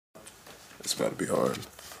It's about to be hard.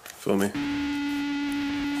 Feel me?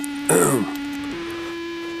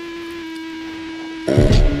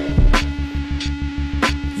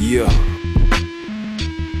 Yeah.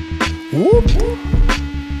 Whoop.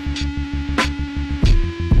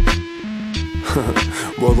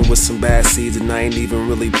 Rolling with some bad seeds and I ain't even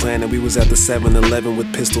really planning. We was at the 7-Eleven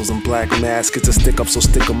with pistols and black masks. It's a stick up, so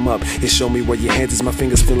stick 'em up. It show me where your hands is. My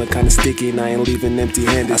fingers feeling kinda sticky and I ain't leaving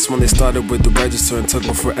empty-handed. That's when they started with the register and took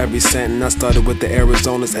 'em for every cent. And I started with the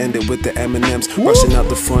Arizonas, ended with the M&Ms. Rushing out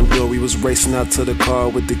the front door, we was racing out to the car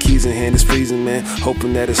with the keys in hand. It's freezing, man,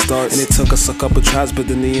 hoping that it starts. And it took us a couple tries, but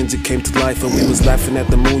then the engine came to life. And we was laughing at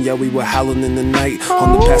the moon, yeah, we were howling in the night.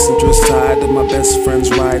 On the passenger side of my best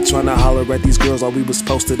friend's ride, trying to holler at these girls while we was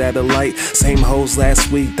posted at a light. Same hoes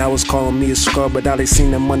last week that was calling me a scrub, but now they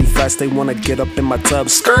seen that money fast, they wanna get up in my tub.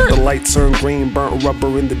 Skirt. The light turned green, burnt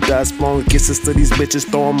rubber in the dust. Blowing kisses to these bitches,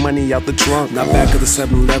 throwing money out the trunk. Now back at the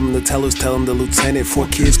 7-Eleven, the teller's telling the lieutenant 4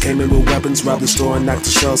 kids came in with weapons, robbed the store and knocked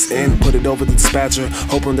the shelves in. Put it over the dispatcher,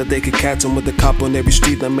 hoping that they could catch him with the cop on every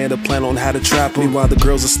street that made a plan on how to trap him. Meanwhile the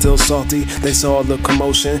girls are still salty, they saw all the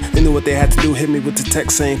commotion. They knew what they had to do, hit me with the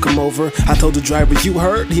text saying come over. I told the driver you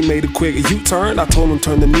heard, he made a quick U-turn. I told him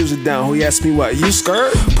turn the music down, he asked me what, you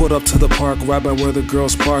skirt? Pulled up to the park right by where the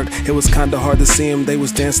girls parked. It was kinda hard to see them, they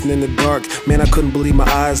was dancing in the dark. Man, I couldn't believe my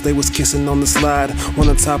eyes, they was kissing on the slide, one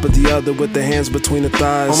on top of the other with their hands between the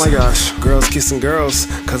thighs. Oh my gosh, girls kissing girls,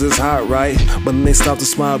 cause it's hot, right? But then they stopped to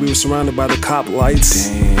smile, we were surrounded by the cop lights.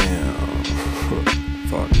 Damn.